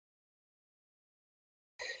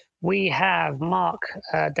We have Marc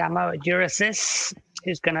Damhaut at Euresys,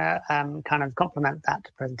 who's going to kind of complement that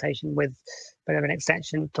presentation with a bit of an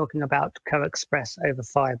extension talking about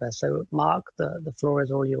CoaXPress-over-Fiber. So Marc, the floor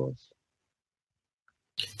is all yours.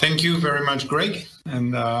 Thank you very much, Greg.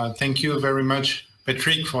 And thank you very much,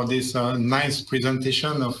 Patrick, for this nice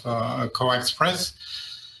presentation of CoaXPress.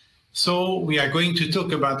 So we are going to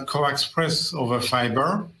talk about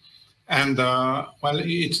CoaXPress-over-Fiber. And well,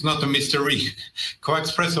 it's not a mystery.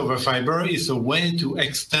 CoaXPress-over-Fiber is a way to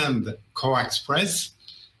extend CoaXPress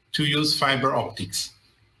to use fiber optics.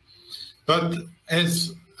 But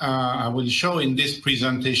as I will show in this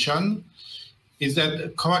presentation, is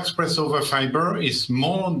that CoaXPress-over-Fiber is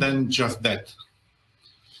more than just that,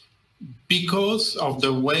 because of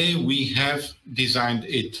the way we have designed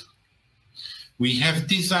it. We have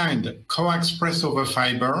designed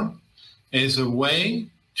CoaXPress-over-Fiber as a way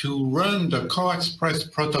to run the CoaXPress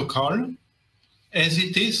protocol as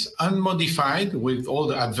it is, unmodified with all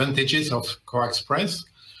the advantages of CoaXPress,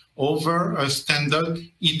 over a standard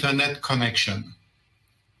Ethernet connection.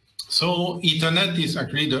 So Ethernet is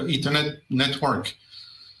actually the Ethernet network.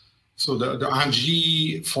 So the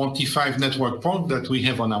RG45 network port that we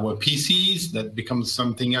have on our PCs, that becomes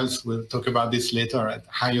something else. We'll talk about this later at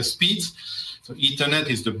higher speeds. So Ethernet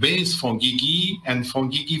is the base for GigE and for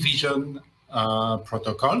GigE Vision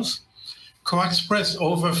protocols.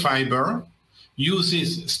 CoaXPress-over-Fiber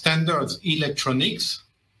uses standard electronics,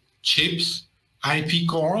 chips, IP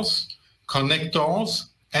cores, connectors,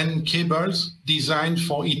 and cables designed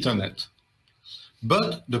for Ethernet.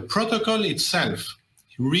 But the protocol itself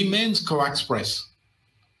remains CoaXPress,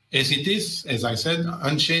 as it is, as I said,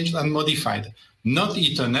 unchanged, unmodified, not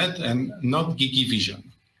Ethernet and not GigE Vision.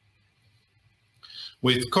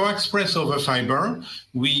 With CoaXPress-over-Fiber,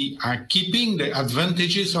 we are keeping the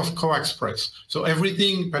advantages of CoaXPress. So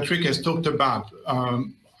everything Patrick has talked about,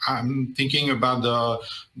 I'm thinking about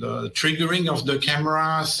the triggering of the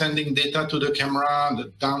camera, sending data to the camera, the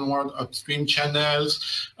downward upstream channels,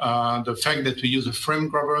 the fact that we use a frame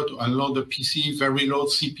grabber to unload the PC, very low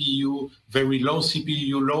CPU, very low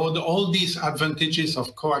CPU load. All these advantages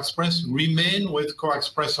of CoaXPress remain with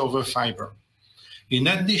CoaXPress-over-Fiber. In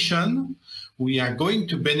addition, we are going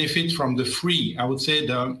to benefit from the free, I would say,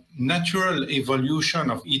 the natural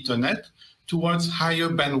evolution of Ethernet towards higher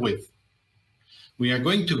bandwidth. We are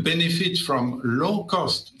going to benefit from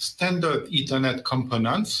low-cost standard Ethernet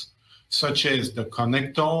components, such as the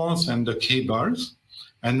connectors and the cables.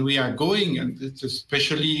 And we are going, and it's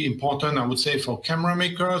especially important, I would say, for camera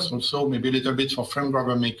makers, also maybe a little bit for frame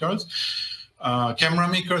grabber makers. Camera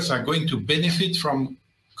makers are going to benefit from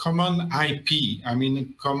common IP, I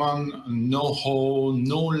mean common know-how,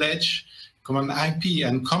 knowledge, common IP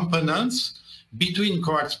and components between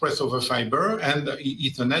CoaXPress-over-Fiber and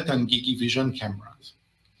Ethernet and GigE Vision cameras.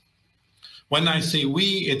 When I say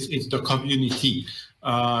we, it's the community.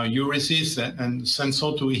 Euresys and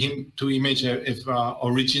Sensor-to-Image have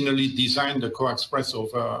originally designed the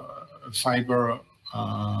CoaXPress-over-Fiber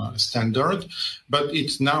standard, but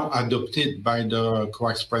it's now adopted by the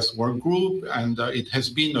CoaXPress work group, and it has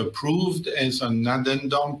been approved as an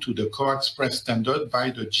addendum to the CoaXPress standard by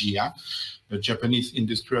the JIA, the Japanese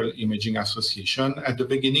Industrial Imaging Association, at the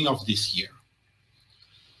beginning of this year.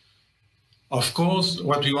 Of course,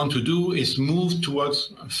 what we want to do is move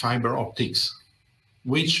towards fiber optics,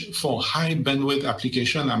 which for high bandwidth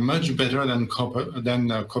application are much better than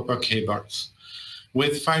copper cables.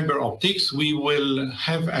 With fiber optics, we will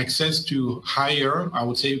have access to higher, I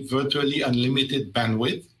would say, virtually unlimited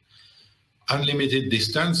bandwidth, unlimited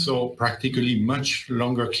distance, so practically much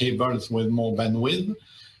longer cables with more bandwidth,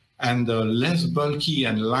 and less bulky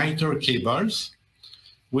and lighter cables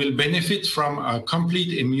will benefit from a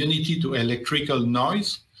complete immunity to electrical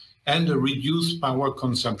noise and a reduced power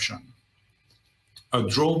consumption. A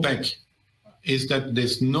drawback is that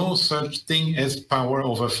there's no such thing as power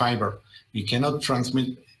over fiber. We cannot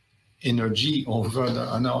transmit energy over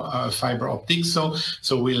the fiber optics, so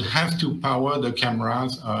we'll have to power the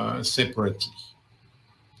cameras separately.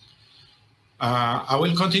 I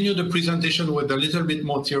will continue the presentation with a little bit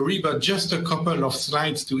more theory, but just a couple of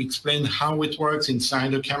slides to explain how it works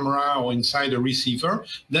inside a camera or inside a receiver.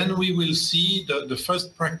 Then we will see the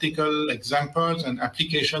first practical examples and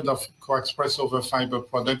applications of CoaXPress-over-Fiber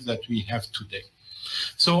products that we have today.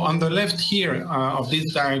 So on the left here of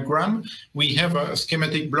this diagram, we have a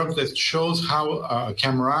schematic block that shows how a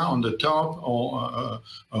camera on the top or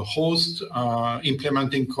a host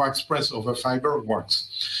implementing CoaXPress-over-Fiber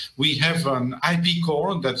works. We have an IP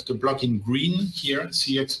core, that's the block in green here,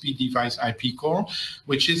 CXP device IP core,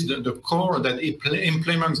 which is the core that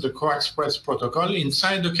implements the CoaXPress protocol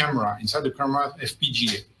inside the camera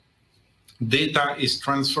FPGA. data is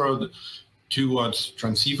transferred towards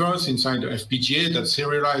transceivers inside the FPGA that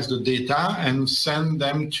serialize the data and send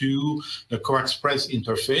them to the CoaXPress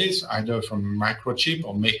interface, either from microchip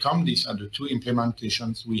or MACOM. These are the two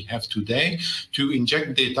implementations we have today to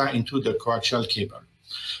inject data into the coaxial cable.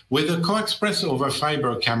 With the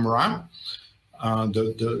CoaXPress-over-Fiber camera,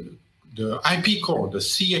 the IP core, the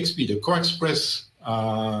CXP, the CoaXPress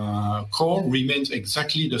core remains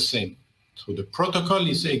exactly the same. So the protocol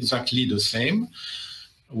is exactly the same.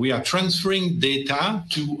 We are transferring data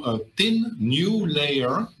to a thin new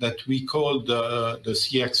layer that we call the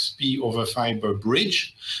CXP-over-Fiber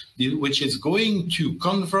bridge, which is going to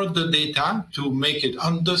convert the data to make it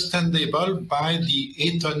understandable by the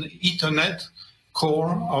Ethernet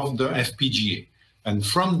core of the FPGA. And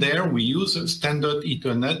from there, we use standard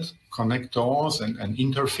Ethernet connectors and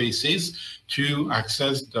interfaces to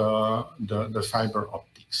access the fiber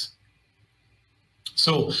optics.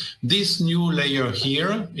 So this new layer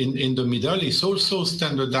here in the middle is also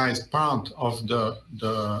standardized part of the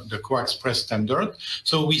CoaXPress standard.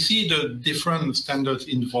 So we see the different standards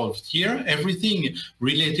involved here. Everything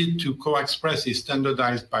related to CoaXPress is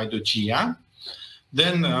standardized by the GIA.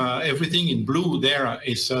 Then everything in blue there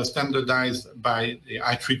is standardized by the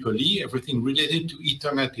IEEE. Everything related to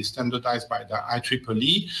Ethernet is standardized by the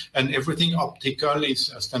IEEE, and everything optical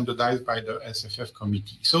is standardized by the SFF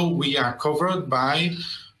committee. So we are covered by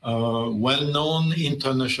well-known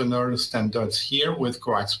international standards here with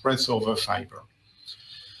CoaXPress-over-Fiber.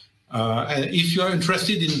 If you are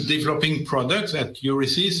interested in developing products at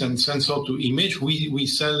Euresys and sensor to image, we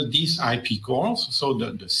sell these IP cores. So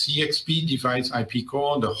the CXP device IP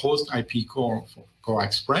core, the host IP core for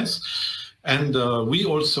CoaXPress. And we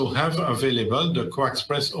also have available the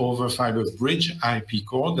CoaXPress-over-Fiber bridge IP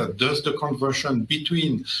core that does the conversion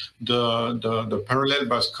between the parallel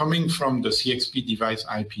bus coming from the CXP device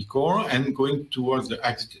IP core and going towards the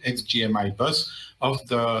XGMI bus of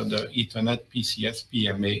the Ethernet PCS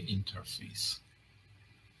PMA interface.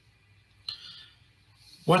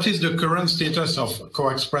 What is the current status of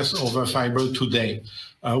CoaXPress-over-Fiber today?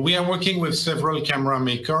 We are working with several camera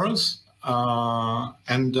makers to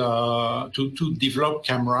develop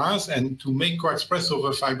cameras and to make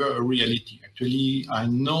CoaXPress-over-Fiber a reality. Actually, I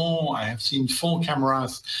have seen 4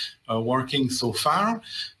 cameras working so far.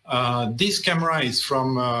 This camera is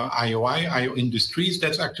from IO Industries.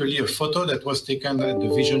 That's actually a photo that was taken at the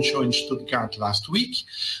Vision Show in Stuttgart last week.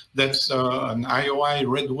 That's an IOI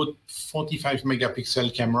Redwood 45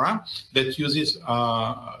 megapixel camera that uses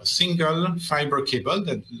a single fiber cable,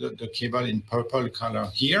 the cable in purple color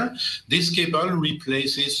here. This cable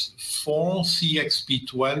replaces 4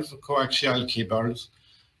 CXP12 coaxial cables,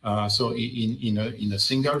 so in a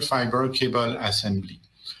single fiber cable assembly.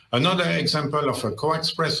 Another example of a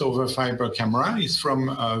CoaXPress-over-Fiber camera is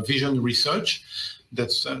from Vision Research.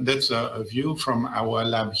 That's a view from our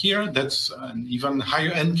lab here. That's an even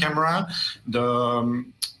higher end camera. The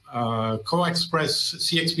CoaXPress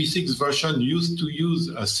CXP6 version used to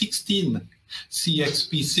use 16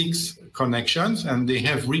 CXP6 connections, and they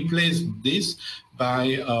have replaced this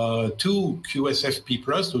by 2 QSFP+,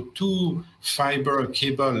 so 2 fiber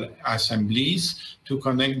cable assemblies to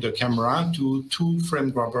connect the camera to 2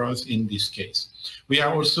 frame grabbers in this case. We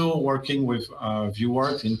are also working with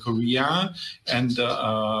viewers in Korea and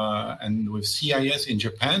with CIS in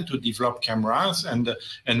Japan to develop cameras, and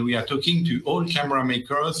we are talking to all camera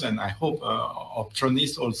makers, and I hope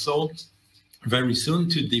optronists also very soon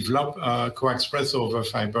to develop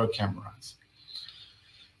CoaXPress-over-Fiber cameras.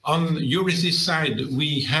 On Euresys side,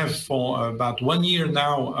 we have for about 1 year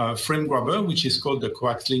now a frame grabber, which is called the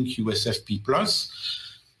CoaXLink USFP+.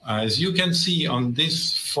 As you can see on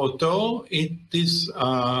this photo, it is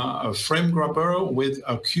a frame grabber with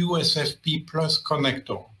a QSFP+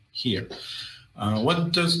 connector here.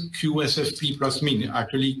 What does QSFP+ mean?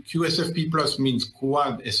 Actually, QSFP+ means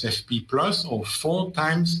quad SFP+, or 4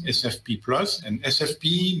 times SFP+, and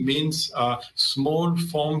SFP means a small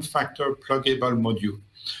form factor pluggable module.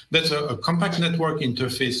 That's a compact network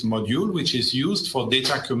interface module, which is used for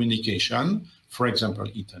data communication, for example,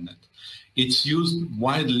 Ethernet. It's used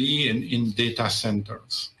widely in data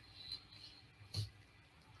centers.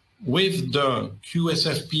 With the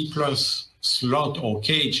QSFP+ slot or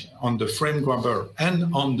cage on the frame grabber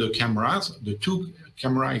and on the cameras, the 2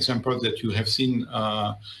 camera examples that you have seen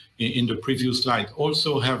in the previous slide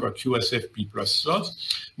also have a QSFP+ slot.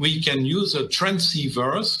 We can use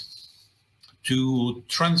transceivers to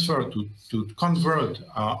transfer, to convert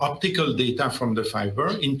optical data from the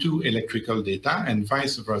fiber into electrical data and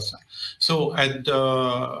vice versa. So at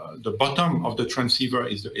the bottom of the transceiver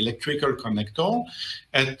is the electrical connector.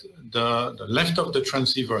 At the left of the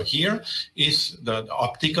transceiver here is the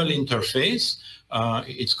optical interface.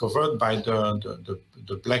 It's covered by the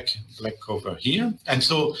black cover here. And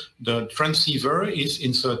so the transceiver is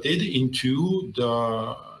inserted into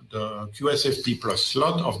the QSFP plus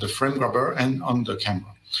slot of the frame grabber and on the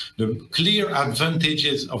camera. The clear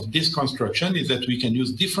advantages of this construction is that we can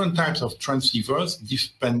use different types of transceivers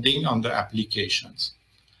depending on the applications.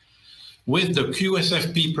 With the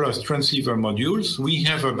QSFP plus transceiver modules, we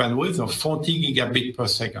have a bandwidth of 40 gigabit per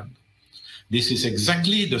second. This is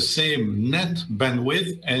exactly the same net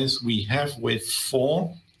bandwidth as we have with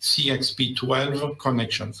 4 CXP12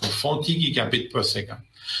 connections, so 40 gigabit per second.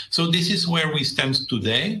 So this is where we stand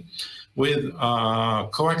today with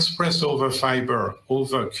CoaXPress-over-Fiber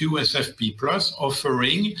over QSFP plus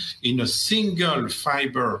offering in a single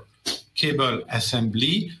fiber cable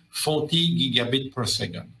assembly 40 gigabit per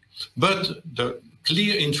second. But the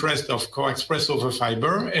clear interest of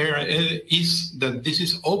CoaXPress-over-Fiber is that this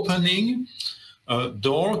is opening a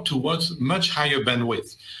door towards much higher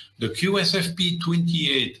bandwidth. The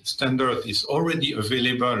QSFP-28 standard is already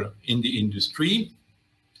available in the industry.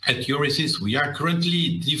 At Euresys, we are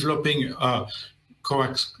currently developing a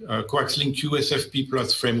coax-linked QSFP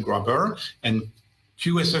plus frame grabber, and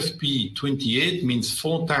QSFP-28 means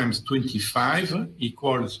 4 times 25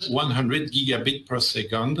 equals 100 gigabit per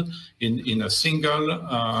second in a single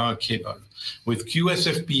cable. With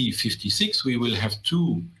QSFP-56, we will have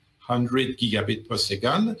 200 gigabit per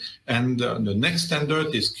second, and the next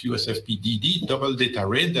standard is QSFP-DD, double data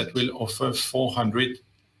rate, that will offer 400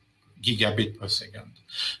 gigabit per second.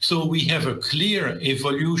 So we have a clear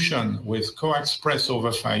evolution with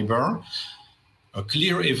CoaXPress-over-Fiber, a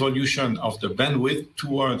clear evolution of the bandwidth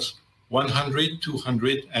towards 100,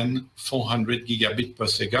 200, and 400 gigabit per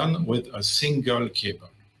second with a single cable.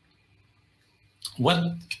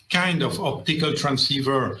 What kind of optical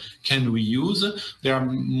transceiver can we use? There are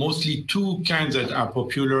mostly 2 kinds that are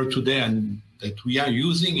popular today and that we are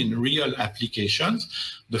using in real applications.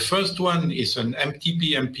 The first one is an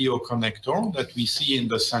MTP-MPO connector that we see in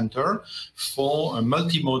the center for a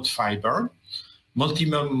multimode fiber.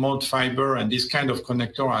 Multimode fiber and this kind of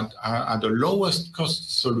connector are the lowest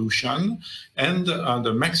cost solution, and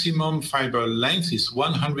the maximum fiber length is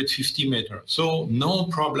 150 meters. So no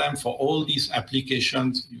problem for all these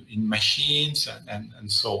applications in machines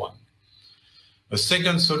and so on. A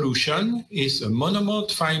second solution is a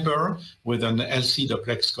monomode fiber with an LC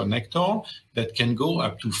duplex connector that can go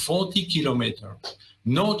up to 40 kilometers.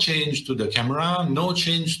 No change to the camera, no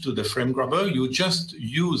change to the frame grabber. You just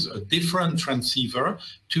use a different transceiver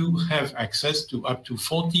to have access to up to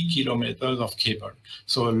 40 kilometers of cable.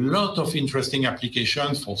 So a lot of interesting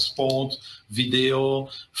applications for sport, video,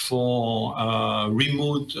 for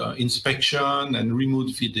remote inspection and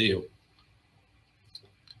remote video.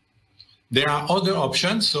 There are other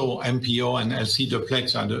options, so MPO and LC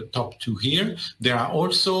duplex are the top 2 here. There are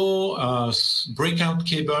also breakout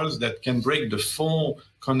cables that can break the 4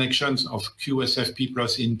 connections of QSFP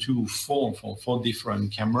plus into 4 for 4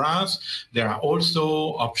 different cameras. There are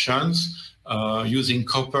also options using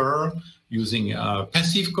copper, using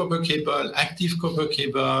passive copper cable, active copper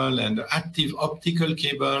cable, and active optical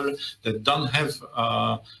cable that don't have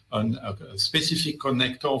a specific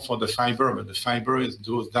connector for the fiber, but the fiber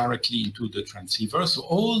goes directly into the transceiver. So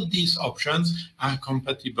all these options are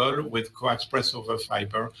compatible with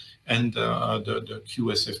CoaXPress-over-Fiber and the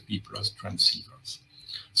QSFP plus transceivers.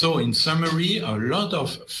 So in summary, a lot of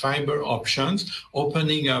fiber options,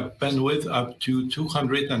 opening up bandwidth up to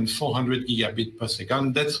 200 and 400 gigabit per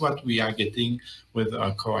second. That's what we are getting with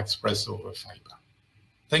CoaXPress-over-Fiber.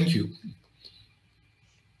 Thank you.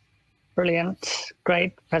 Brilliant.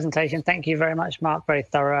 Great presentation. Thank you very much, Marc. Very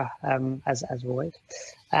thorough, as always.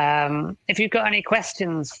 If you've got any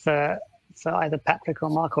questions for either Patrick or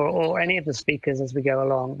Marc or any of the speakers as we go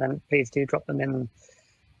along, then please do drop them in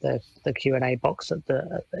the Q&A box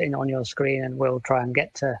on your screen, and we'll try and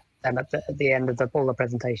get to them at the end of all the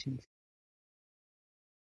presentations.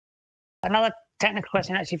 Another technical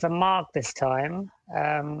question actually for Marc this time.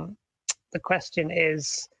 The question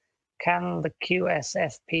is, can the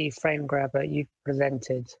QSFP frame grabber you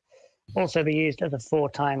presented also be used as a 4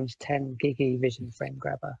 times 10 gigi vision frame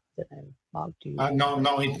grabber? I don't know, Marc, do you...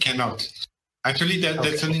 No, it cannot. Actually,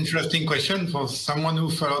 that's an interesting question for someone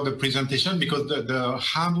who followed the presentation, because the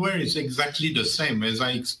hardware is exactly the same. As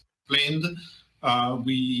I explained,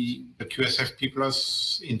 the QSFP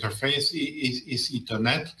plus interface is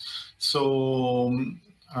Ethernet. So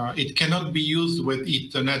it cannot be used with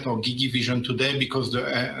Ethernet or GigaVision today because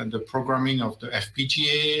the programming of the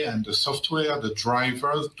FPGA and the software, the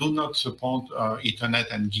drivers, do not support Ethernet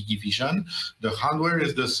and GigaVision. The hardware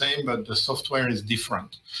is the same, but the software is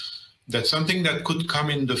different. That's something that could come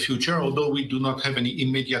in the future, although we do not have any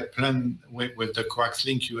immediate plan with the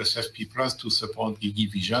CoaXLink USFP Plus to support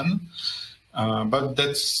GigaVision. But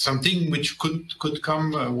that's something which could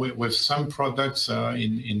come with some products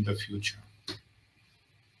in the future.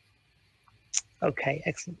 Okay,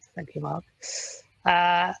 excellent. Thank you, Marc.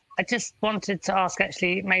 I just wanted to ask,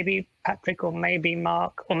 actually, maybe Patrick or maybe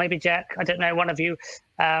Marc or maybe Jack, I don't know, one of you,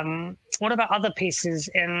 what about other pieces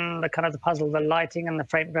in the kind of the puzzle, the lighting and the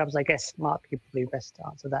frame grabs? I guess, Marc, you're probably best to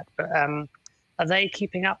answer that. But are they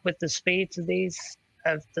keeping up with the speeds of these,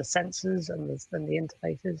 of the sensors and the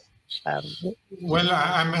interfaces? Well,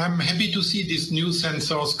 I'm happy to see these new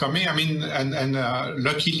sensors coming. I mean, and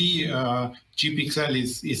luckily, GPixel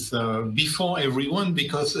is before everyone,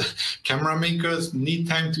 because camera makers need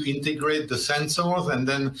time to integrate the sensors, and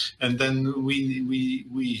then we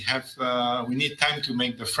need time to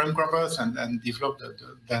make the frame grabbers and develop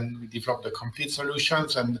then we develop the complete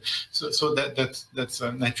solutions, and so that's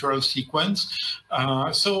a natural sequence.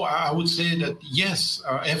 So I would say that yes,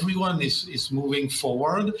 everyone is moving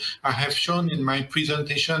forward. I have shown in my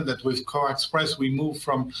presentation that with CoaXPress we move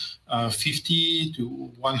from 50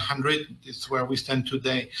 to 100. It's where we stand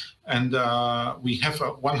today, and we have a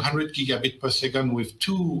 100 gigabit per second with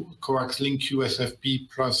 2 CoaXLink USFP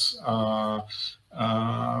plus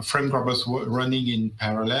frame grabbers running in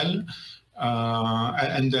parallel.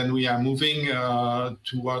 And then we are moving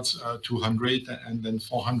towards 200 and then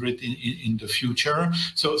 400 in the future.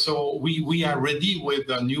 So we are ready with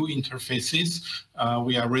the new interfaces.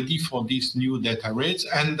 We are ready for these new data rates.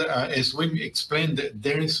 And as we explained,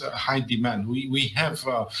 there is a high demand. We have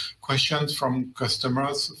questions from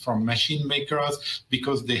customers, from machine makers,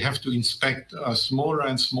 because they have to inspect smaller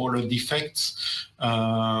and smaller defects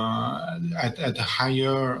at a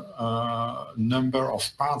higher number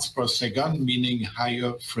of parts per second, meaning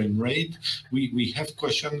higher frame rate. We have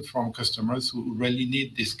questions from customers who really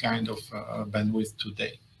need this kind of bandwidth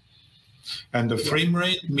today. And the frame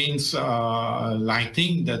rate means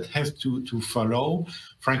lighting that has to follow.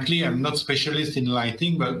 Frankly, I'm not specialist in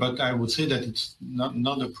lighting, but I would say that it's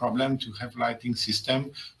not a problem to have lighting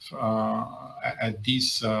system at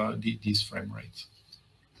these frame rates.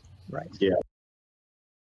 Right. Yeah.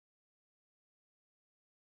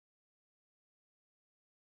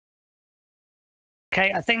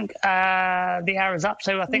 Okay, I think the hour is up.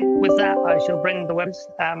 So I think with that, I shall bring the web.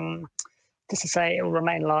 Just to say, it will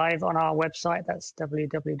remain live on our website. That's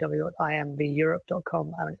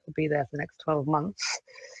www.imveurope.com, and it will be there for the next 12 months.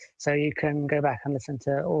 So you can go back and listen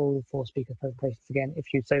to all 4 speaker presentations again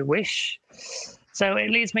if you so wish. So it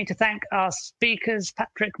leaves me to thank our speakers,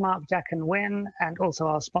 Patrick, Marc, Jack, and Win, and also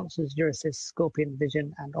our sponsors, Euresys, Scorpion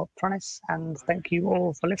Vision, and Optronis. And thank you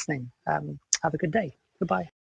all for listening. Have a good day. Goodbye.